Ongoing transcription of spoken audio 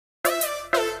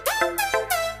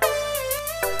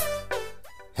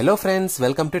Hello friends,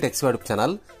 welcome to tax YouTube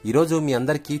channel. ఈరోజు మీ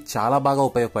అందరికీ చాలా బాగా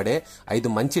ఉపయోగపడే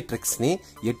 5 మంచి ట్రిక్స్ని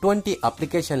ఎటువంటి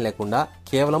అప్లికేషన్ లేకుండా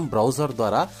కేవలం బ్రౌజర్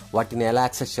ద్వారా వాటిని ఎలా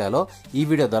యాక్సెస్ చేయాలో ఈ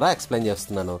వీడియో ద్వారా ఎక్స్ప్లెయిన్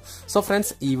చేస్తున్నాను. సో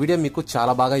ఫ్రెండ్స్, ఈ వీడియో మీకు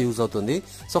చాలా బాగా యూజ్ అవుతుంది.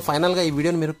 సో ఫైనల్గా ఈ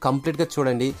వీడియోని మీరు కంప్లీట్గా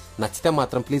చూడండి. నచ్చితే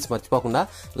మాత్రం ప్లీజ్ మర్చిపోకుండా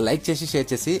లైక్ చేసి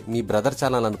షేర్ చేసి మీ బ్రదర్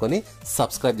ఛానల్ అనుకొని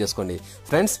సబ్స్క్రైబ్ చేసుకోండి.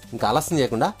 ఫ్రెండ్స్, ఇంకా ఆలస్యం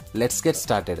చేయకుండా let's get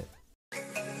started.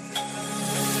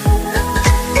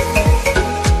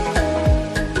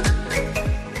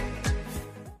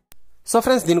 So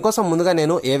friends, దీనికోసం ముందుగా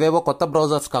నేను ఏవేవో కొత్త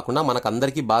బ్రౌజర్స్ కాకుండా మనకు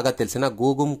అందరికీ బాగా తెలిసిన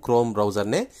గూగుల్ క్రోమ్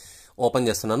బ్రౌజర్నే ఓపెన్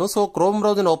చేస్తున్నాను. సో క్రోమ్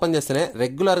బ్రౌజర్ని ఓపెన్ చేస్తేనే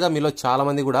రెగ్యులర్గా మీలో చాలా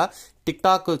మంది కూడా టిక్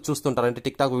టాక్ చూస్తుంటారు, అంటే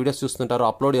టిక్ టాక్ వీడియోస్ చూస్తుంటారు,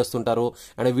 అప్లోడ్ చేస్తుంటారు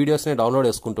అండ్ వీడియోస్ని డౌన్లోడ్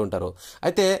చేసుకుంటుంటారు.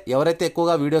 అయితే ఎవరైతే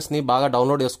ఎక్కువగా వీడియోస్ని బాగా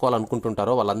డౌన్లోడ్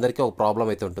చేసుకోవాలనుకుంటుంటారో వాళ్ళందరికీ ఒక ప్రాబ్లం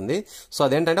అయితే ఉంటుంది. సో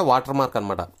అదేంటంటే వాటర్ మార్క్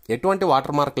అనమాట. ఎటువంటి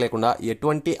వాటర్ మార్క్ లేకుండా,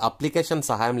 ఎటువంటి అప్లికేషన్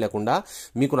సహాయం లేకుండా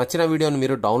మీకు నచ్చిన వీడియోని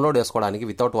మీరు డౌన్లోడ్ చేసుకోవడానికి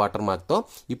వితౌట్ వాటర్ మార్క్తో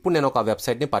ఇప్పుడు నేను ఒక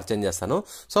వెబ్సైట్ని పరిచయం చేస్తాను.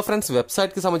 సో ఫ్రెండ్స్,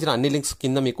 వెబ్సైట్కి సంబంధించిన అన్ని లింక్స్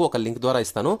కింద మీకు ఒక లింక్ ద్వారా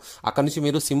ఇస్తాను. అక్కడ నుంచి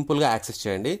మీరు సింపుల్గా యాక్సెస్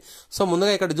చేయండి. సో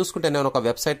ముందుగా ఇక్కడ చూసుకుంటే నేను ఒక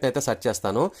వెబ్సైట్ని అయితే సెర్చ్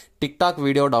చేస్తాను, టిక్ టాక్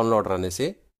వీడియో డౌన్లోడర్ అనేసి.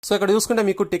 సో ఇక్కడ చూసుకుంటే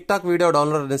మీకు టిక్ టాక్ వీడియో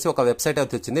డౌన్లోడ్ అనేసి ఒక వెబ్సైట్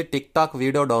అయితే వచ్చింది,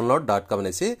 tiktakvideodownload.com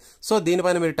అనేసి. సో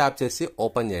దీనిపైన మీరు ట్యాప్ చేసి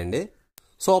ఓపెన్ చేయండి.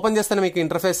 సో ఓపెన్ చేస్తేనే మీకు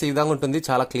ఇంటర్ఫేస్ ఈ విధంగా ఉంటుంది,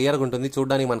 చాలా క్లియర్గా ఉంటుంది.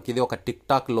 చూడడానికి మనకి ఇది ఒక టిక్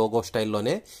టాక్ లోగో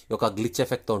స్టైల్లోనే ఒక గ్లిచ్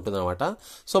ఎఫెక్ట్తో ఉంటుంది అనమాట.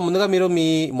 సో ముందుగా మీరు మీ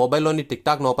మొబైల్లోని టిక్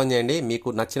టాక్ను ఓపెన్ చేయండి.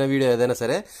 మీకు నచ్చిన వీడియో ఏదైనా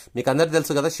సరే, మీకు అందరికీ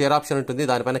తెలుసు కదా షేర్ ఆప్షన్ ఉంటుంది,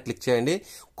 దానిపైన క్లిక్ చేయండి.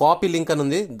 కాపీ లింక్ అని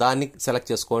ఉంది, దాన్ని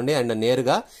సెలెక్ట్ చేసుకోండి. అండ్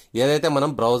నేరుగా ఏదైతే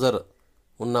మనం బ్రౌజర్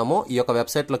ఉన్నామో ఈ యొక్క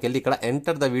వెబ్సైట్లోకి వెళ్ళి ఇక్కడ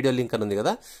ఎంటర్ ద వీడియో లింక్ అని ఉంది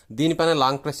కదా, దీనిపైన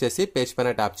లాంగ్ ప్రెస్ చేసి పేజ్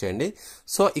పైన ట్యాప్ చేయండి.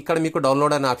 సో ఇక్కడ మీకు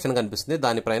డౌన్లోడ్ అనే ఆప్షన్ కనిపిస్తుంది,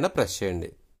 దానిపైన ప్రెస్ చేయండి.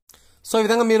 సో ఈ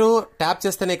విధంగా మీరు ట్యాప్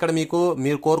చేస్తేనే ఇక్కడ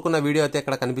మీరు కోరుకున్న వీడియో అయితే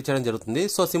ఇక్కడ కనిపించడం జరుగుతుంది.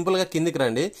 సో సింపుల్గా కిందికి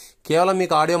రండి. కేవలం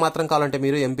మీకు ఆడియో మాత్రం కావాలంటే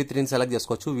మీరు MP3ని సెలెక్ట్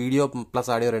చేసుకోవచ్చు. వీడియో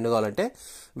ప్లస్ ఆడియో రెండు కావాలంటే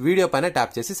వీడియో పైన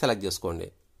ట్యాప్ చేసి సెలెక్ట్ చేసుకోండి.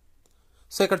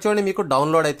 సో ఇక్కడ చూడండి, మీకు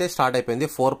డౌన్లోడ్ అయితే స్టార్ట్ అయిపోయింది.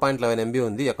 4.11 MB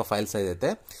ఉంది ఈ యొక్క ఫైల్ సైజ్ అయితే.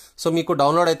 సో మీకు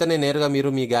డౌన్లోడ్ అయితేనే నేరుగా మీరు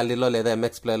మీ గ్యాలరీలో లేదా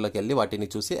MX ప్లేయర్లోకి వెళ్ళి వాటిని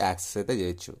చూసి యాక్సెస్ అయితే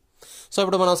చేయొచ్చు. సో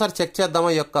ఇప్పుడు మనం ఒకసారి చెక్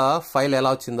చేద్దామా ఈ యొక్క ఫైల్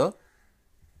ఎలా వచ్చిందో.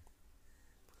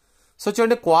 సో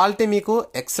చూడండి, క్వాలిటీ మీకు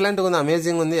ఎక్సలెంట్గా ఉంది,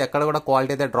 అమేజింగ్ ఉంది. ఎక్కడ కూడా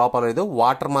క్వాలిటీ అయితే డ్రాప్ అవ్వలేదు,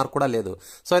 వాటర్ మార్క్ కూడా లేదు.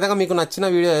 సో విధంగా మీకు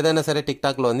నచ్చిన వీడియో ఏదైనా సరే టిక్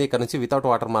టాక్లో ఉంది, ఇక్కడ నుంచి వితౌట్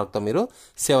వాటర్ మార్క్తో మీరు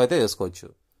సేవ్ అయితే చేసుకోవచ్చు.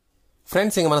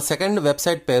 ఫ్రెండ్స్, ఇంకా మన సెకండ్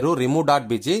వెబ్సైట్ పేరు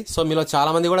remove.bg. సో మీలో చాలా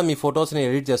మంది కూడా మీ ఫొటోస్ని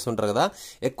ఎడిట్ చేస్తుంటారు కదా.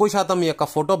 ఎక్కువ శాతం మీ యొక్క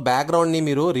ఫోటో బ్యాక్గ్రౌండ్ని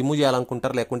మీరు రిమూవ్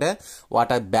చేయాలనుకుంటారు, లేకుంటే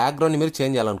వాటి బ్యాక్గ్రౌండ్ని మీరు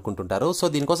చేంజ్ చేయాలనుకుంటుంటారు. సో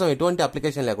దీనికోసం ఎటువంటి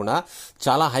అప్లికేషన్ లేకుండా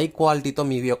చాలా హై క్వాలిటీతో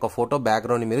మీ యొక్క ఫోటో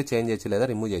బ్యాక్గ్రౌండ్ని మీరు చేంజ్ చేయొచ్చు లేదా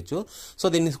రిమూవ్ చేయొచ్చు. సో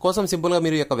దీనికోసం సింపుల్గా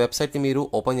మీరు ఈ యొక్క వెబ్సైట్ని మీరు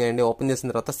ఓపెన్ చేయండి. ఓపెన్ చేసిన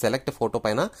తర్వాత సెలెక్ట్ ఫోటో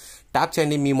పైన ట్యాప్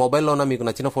చేయండి. మీ మొబైల్లో ఉన్న మీకు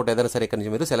నచ్చిన ఫోటో ఏదైనా సరే ఇక్కడ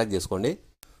నుంచి మీరు సెలెక్ట్ చేసుకోండి.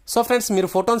 సో ఫ్రెండ్స్, మీరు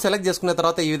ఫోటోని సెలెక్ట్ చేసుకున్న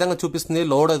తర్వాత ఈ విధంగా చూపిస్తుంది,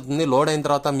 లోడ్ అవుతుంది. లోడ్ అయిన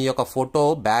తర్వాత మీ యొక్క ఫోటో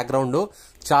బ్యాక్గ్రౌండ్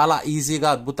చాలా ఈజీగా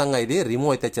అద్భుతంగా ఇది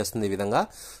రిమూవ్ అయితే చేస్తుంది ఈ విధంగా.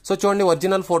 సో చూడండి,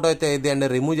 ఒరిజినల్ ఫోటో అయితే ఇది అండ్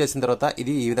రిమూవ్ చేసిన తర్వాత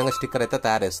ఇది ఈ విధంగా స్టిక్కర్ అయితే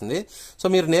తయారు చేస్తుంది. సో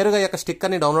మీరు నేరుగా ఈ యొక్క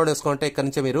స్టిక్కర్ని డౌన్లోడ్ చేసుకుంటే ఇక్కడ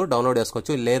నుంచి మీరు డౌన్లోడ్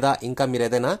చేసుకోవచ్చు. లేదా ఇంకా మీరు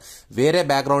ఏదైనా వేరే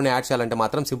బ్యాక్గ్రౌండ్ని యాడ్ చేయాలంటే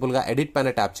మాత్రం సింపుల్గా ఎడిట్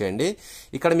పైన ట్యాప్ చేయండి.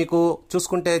 ఇక్కడ మీకు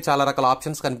చూసుకుంటే చాలా రకాల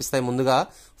ఆప్షన్స్ కనిపిస్తాయి. ముందుగా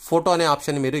ఫోటో అనే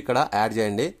ఆప్షన్ మీరు ఇక్కడ యాడ్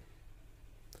చేయండి.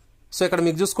 సో ఇక్కడ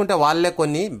మీకు చూసుకుంటే వాళ్ళే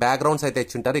కొన్ని బ్యాక్గ్రౌండ్స్ అయితే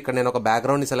ఇచ్చింటారు. ఇక్కడ నేను ఒక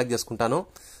బ్యాక్గ్రౌండ్ని సెలెక్ట్ చేసుకుంటాను.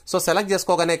 సో సెలెక్ట్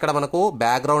చేసుకోగానే ఇక్కడ మనకు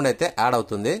బ్యాక్గ్రౌండ్ అయితే యాడ్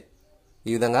అవుతుంది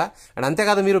ఈ విధంగా. అండ్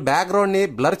అంతేకాదు, మీరు బ్యాక్గ్రౌండ్ని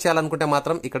బ్లర్ చేయాలనుకుంటే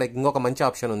మాత్రం ఇక్కడ ఇంకొక మంచి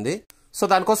ఆప్షన్ ఉంది. సో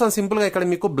దానికోసం సింపుల్గా ఇక్కడ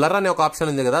మీకు బ్లర్ అనే ఒక ఆప్షన్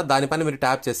ఉంది కదా, దానిపైన మీరు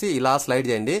ట్యాప్ చేసి ఇలా స్లైడ్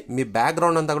చేయండి. మీ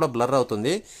బ్యాక్గ్రౌండ్ అంతా కూడా బ్లర్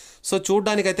అవుతుంది. సో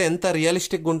చూడడానికైతే ఎంత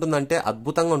రియలిస్టిక్గా ఉంటుందంటే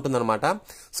అద్భుతంగా ఉంటుందన్నమాట.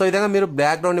 సో ఈ విధంగా మీరు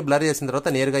బ్యాక్గ్రౌండ్ని బ్లర్ చేసిన తర్వాత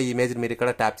నేరుగా ఈ ఇమేజ్ మీరు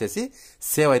ఇక్కడ ట్యాప్ చేసి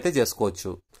సేవ్ అయితే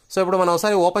చేసుకోవచ్చు. సో ఇప్పుడు మనం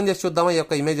ఒకసారి ఓపెన్ చేసి చూద్దామా ఈ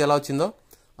యొక్క ఇమేజ్ ఎలా వచ్చిందో.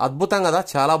 అద్భుతం కదా,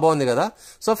 చాలా బాగుంది కదా.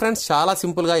 సో ఫ్రెండ్స్, చాలా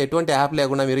సింపుల్గా ఎటువంటి యాప్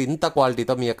లేకుండా మీరు ఇంత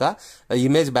క్వాలిటీతో మీ యొక్క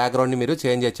ఇమేజ్ బ్యాక్గ్రౌండ్ని మీరు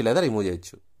చేంజ్ చేయొచ్చు లేదా రిమూవ్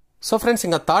చేయొచ్చు. సో ఫ్రెండ్స్,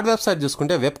 ఇంకా థర్డ్ వెబ్సైట్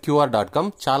చూసుకుంటే webqr.com.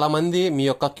 చాలా మంది మీ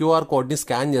యొక్క QR కోడ్ని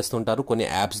స్కాన్ చేస్తుంటారు కొన్ని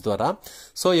యాప్స్ ద్వారా.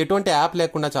 సో ఎటువంటి యాప్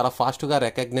లేకుండా చాలా ఫాస్ట్గా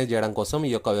రికగ్నైజ్ చేయడం కోసం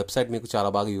ఈ యొక్క వెబ్సైట్ మీకు చాలా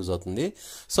బాగా యూజ్ అవుతుంది.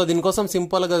 సో దీనికోసం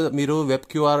సింపుల్గా మీరు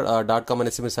webqr.com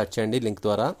అనేసి మీరు సెర్చ్ చేయండి లింక్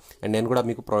ద్వారా. అండ్ నేను కూడా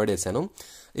మీకు ప్రొవైడ్ చేశాను.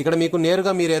 ఇక్కడ మీకు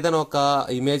నేరుగా మీరు ఏదైనా ఒక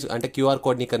ఇమేజ్ అంటే QR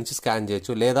కోడ్ని ఇక్కడ నుంచి స్కాన్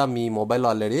చేయొచ్చు. లేదా మీ మొబైల్లో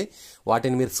ఆల్రెడీ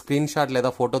వాటిని మీరు స్క్రీన్ షాట్ లేదా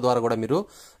ఫోటో ద్వారా కూడా మీరు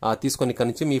తీసుకొని ఇక్కడ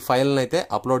నుంచి మీ ఫైల్ని అయితే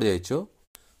అప్లోడ్ చేయొచ్చు.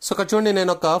 సో ఇక్కడ చూడండి,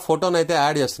 నేను ఒక ఫోటోని అయితే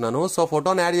యాడ్ చేస్తున్నాను. సో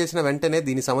ఫోటోని యాడ్ చేసిన వెంటనే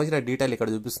దీనికి సంబంధించిన డీటెయిల్ ఇక్కడ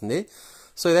చూపిస్తుంది.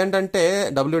 సో ఇదేంటంటే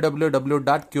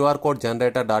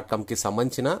www.qrcodegenerator.comకి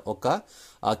సంబంధించిన ఒక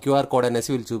QR కోడ్ అనేసి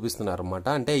వీళ్ళు చూపిస్తున్నారు అనమాట.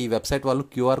 అంటే ఈ వెబ్సైట్ వాళ్ళు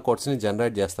QR కోడ్స్ని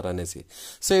జనరేట్ చేస్తారు అనేసి.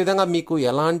 సో ఈ విధంగా మీకు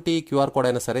ఎలాంటి QR కోడ్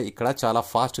అయినా సరే ఇక్కడ చాలా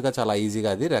ఫాస్ట్గా చాలా ఈజీగా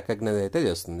అది రికగ్నైజ్ అయితే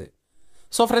చేస్తుంది.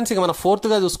 సో ఫ్రెండ్స్, ఇక మన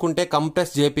ఫోర్త్గా చూసుకుంటే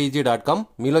compressjpg.com.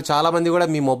 మీలో చాలా మంది కూడా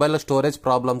మీ మొబైల్లో స్టోరేజ్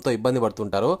ప్రాబ్లంతో ఇబ్బంది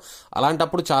పడుతుంటారు.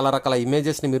 అలాంటప్పుడు చాలా రకాల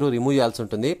ఇమేజెస్ని మీరు రిమూవ్ చేయాల్సి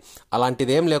ఉంటుంది.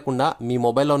 అలాంటిది ఏం లేకుండా మీ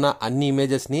మొబైల్లో ఉన్న అన్ని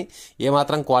ఇమేజెస్ని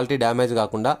ఏమాత్రం క్వాలిటీ డ్యామేజ్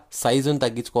కాకుండా సైజుని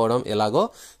తగ్గించుకోవడం ఎలాగో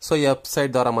సో ఈ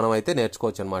వెబ్సైట్ ద్వారా మనం అయితే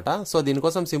నేర్చుకోవచ్చు అనమాట. సో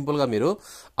దీనికోసం సింపుల్గా మీరు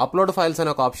అప్లోడ్ ఫైల్స్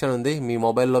అనే ఒక ఆప్షన్ ఉంది. మీ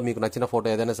మొబైల్లో మీకు నచ్చిన ఫోటో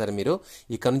ఏదైనా సరే మీరు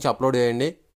ఇక్కడ నుంచి అప్లోడ్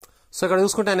చేయండి. సో ఇక్కడ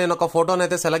చూసుకుంటే నేను ఒక ఫోటోని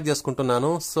అయితే సెలెక్ట్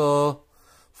చేసుకుంటున్నాను. సో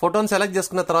ఫోటోని సెలెక్ట్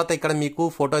చేసుకున్న తర్వాత ఇక్కడ మీకు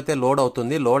ఫోటో అయితే లోడ్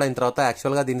అవుతుంది. లోడ్ అయిన తర్వాత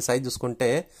యాక్చువల్గా దీని సైజ్ చూసుకుంటే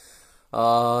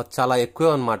చాలా ఎక్కువ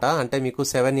అనమాట. అంటే మీకు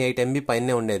 7-8 MB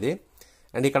పైనే ఉండేది.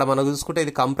 అండ్ ఇక్కడ మనకు చూసుకుంటే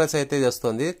ఇది కంప్రెస్ అయితే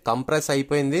చేస్తుంది. కంప్రెస్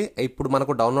అయిపోయింది. ఇప్పుడు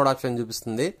మనకు డౌన్లోడ్ ఆప్షన్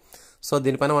చూపిస్తుంది. సో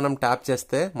దీనిపైన మనం ట్యాప్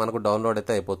చేస్తే మనకు డౌన్లోడ్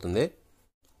అయితే అయిపోతుంది.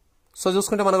 సో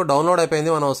చూసుకుంటే మనకు డౌన్లోడ్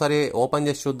అయిపోయింది. మనం ఒకసారి ఓపెన్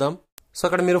చేసి చూద్దాం. సో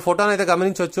ఇక్కడ మీరు ఫోటోని అయితే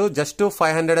గమనించవచ్చు. జస్ట్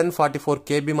 544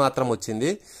 KB మాత్రం వచ్చింది.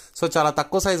 సో చాలా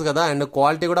తక్కువ సైజ్ కదా. అండ్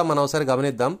క్వాలిటీ కూడా మనం ఒకసారి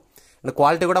గమనిద్దాం. అండ్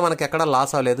క్వాలిటీ కూడా మనకి ఎక్కడ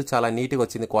లాస్ అవ్వలేదు. చాలా నీట్గా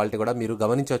వచ్చింది క్వాలిటీ కూడా మీరు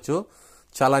గమనించవచ్చు.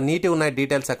 చాలా నీట్గా ఉన్నాయి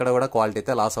డీటెయిల్స్, ఎక్కడ కూడా క్వాలిటీ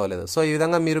అయితే లాస్ అవ్వలేదు. సో ఈ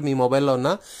విధంగా మీరు మీ మొబైల్లో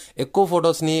ఉన్న ఎక్కువ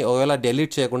ఫొటోస్ని ఒకవేళ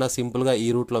డిలీట్ చేయకుండా సింపుల్గా ఈ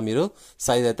రూట్లో మీరు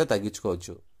సైజ్ అయితే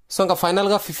తగ్గించుకోవచ్చు. సో ఇంకా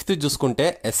ఫైనల్గా 5th చూసుకుంటే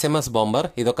SMS బాంబర్.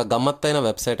 ఇది ఒక గమ్మత్తైన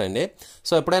వెబ్సైట్ అండి.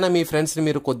 సో ఎప్పుడైనా మీ ఫ్రెండ్స్ని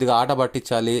మీరు కొద్దిగా ఆట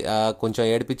పట్టించాలి, కొంచెం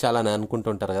ఏడిపించాలని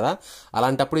అనుకుంటుంటారు కదా,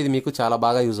 అలాంటప్పుడు ఇది మీకు చాలా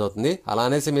బాగా యూజ్ అవుతుంది. అలా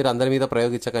అనేసి మీరు అందరి మీద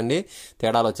ప్రయోగించకండి,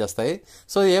 తేడాలు వచ్చేస్తాయి.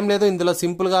 సో ఏం లేదు, ఇందులో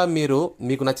సింపుల్గా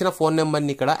మీకు నచ్చిన ఫోన్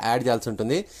నెంబర్ని ఇక్కడ యాడ్ చేయాల్సి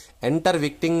ఉంటుంది. ఎంటర్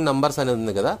విక్టింగ్ నంబర్స్ అనేది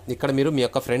ఉంది కదా, ఇక్కడ మీరు మీ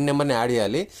యొక్క ఫ్రెండ్ నెంబర్ని యాడ్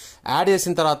చేయాలి. యాడ్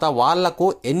చేసిన తర్వాత వాళ్లకు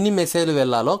ఎన్ని మెసేజ్లు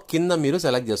వెళ్ళాలో కింద మీరు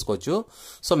సెలెక్ట్ చేసుకోవచ్చు.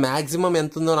 సో మ్యాక్సిమం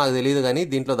ఎంత ఉందో నాకు తెలియదు, కానీ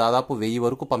దీంట్లో దాదాపు 1000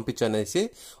 వరకు పంపించు అనేసి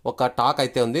ఒక టాక్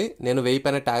అయితే ఉంది. నేను 1000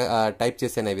 పైన టైప్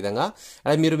చేశాను ఈ విధంగా.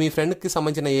 అదే మీరు మీ ఫ్రెండ్కి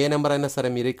సంబంధించిన ఏ నెంబర్ అయినా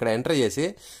సరే మీరు ఇక్కడ ఎంటర్ చేసి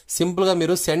సింపుల్గా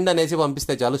మీరు సెండ్ అనేసి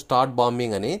పంపిస్తే చాలు, స్టార్ట్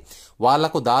బాంబింగ్ అని.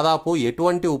 వాళ్లకు దాదాపు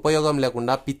ఎటువంటి ఉపయోగం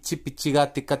లేకుండా పిచ్చిగా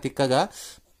తిక్కగా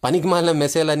పనికి మాలిన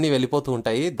మెసేజ్లు అన్నీ వెళ్ళిపోతూ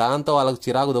ఉంటాయి. దాంతో వాళ్ళకు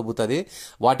చిరాకు దొబ్బుతుంది.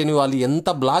 వాటిని వాళ్ళు ఎంత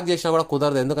బ్లాక్ చేసినా కూడా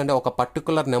కుదరదు. ఎందుకంటే ఒక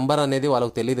పర్టికులర్ నెంబర్ అనేది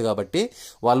వాళ్ళకు తెలియదు కాబట్టి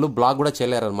వాళ్ళు బ్లాక్ కూడా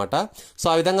చేయలేరనమాట. సో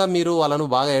ఆ విధంగా మీరు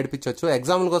వాళ్ళను బాగా ఏడిపించవచ్చు.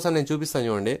 ఎగ్జాంపుల్ కోసం నేను చూపిస్తాను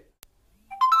చూడండి.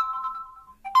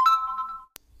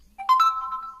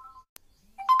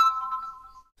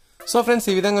 సో ఫ్రెండ్స్,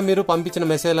 ఈ విధంగా మీరు పంపించిన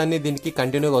మెసేజ్లన్నీ దీనికి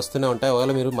కంటిన్యూగా వస్తూనే ఉంటాయి.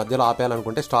 ఒకవేళ మీరు మధ్యలో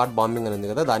ఆపేయాలనుకుంటే స్టార్ట్ బాంబింగ్ అని ఉంది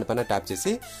కదా, దానిపైన ట్యాప్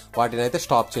చేసి వాటిని అయితే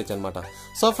స్టాప్ చేయొచ్చు అనమాట.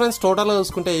 సో ఫ్రెండ్స్, టోటల్గా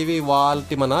చూసుకుంటే ఇవి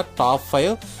వాటి మన టాప్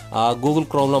 5 గూగుల్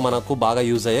క్రోమ్లో మనకు బాగా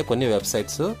యూజ్ అయ్యే కొన్ని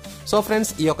వెబ్సైట్స్. సో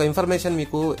ఫ్రెండ్స్, ఈ యొక్క ఇన్ఫర్మేషన్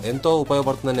మీకు ఎంతో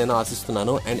ఉపయోగపడుతుందని నేను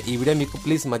ఆశిస్తున్నాను. అండ్ ఈ వీడియో మీకు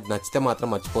ప్లీజ్ నచ్చితే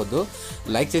మాత్రం మర్చిపోద్దు,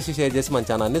 లైక్ చేసి షేర్ చేసి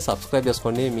మన ఛానల్ని సబ్స్క్రైబ్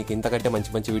చేసుకోండి. మీకు ఇంతకంటే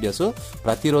మంచి వీడియోస్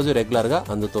ప్రతిరోజు రెగ్యులర్గా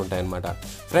అందుతూ ఉంటాయి అనమాట.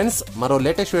 ఫ్రెండ్స్, మరో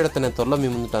లేటెస్ట్ వీడియోతో నేను త్వరలో మీ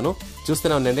ముందుంటాను.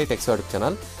 చూస్తూనే ఉండండి tax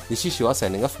channel. This is Shiva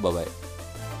signing off. Bye.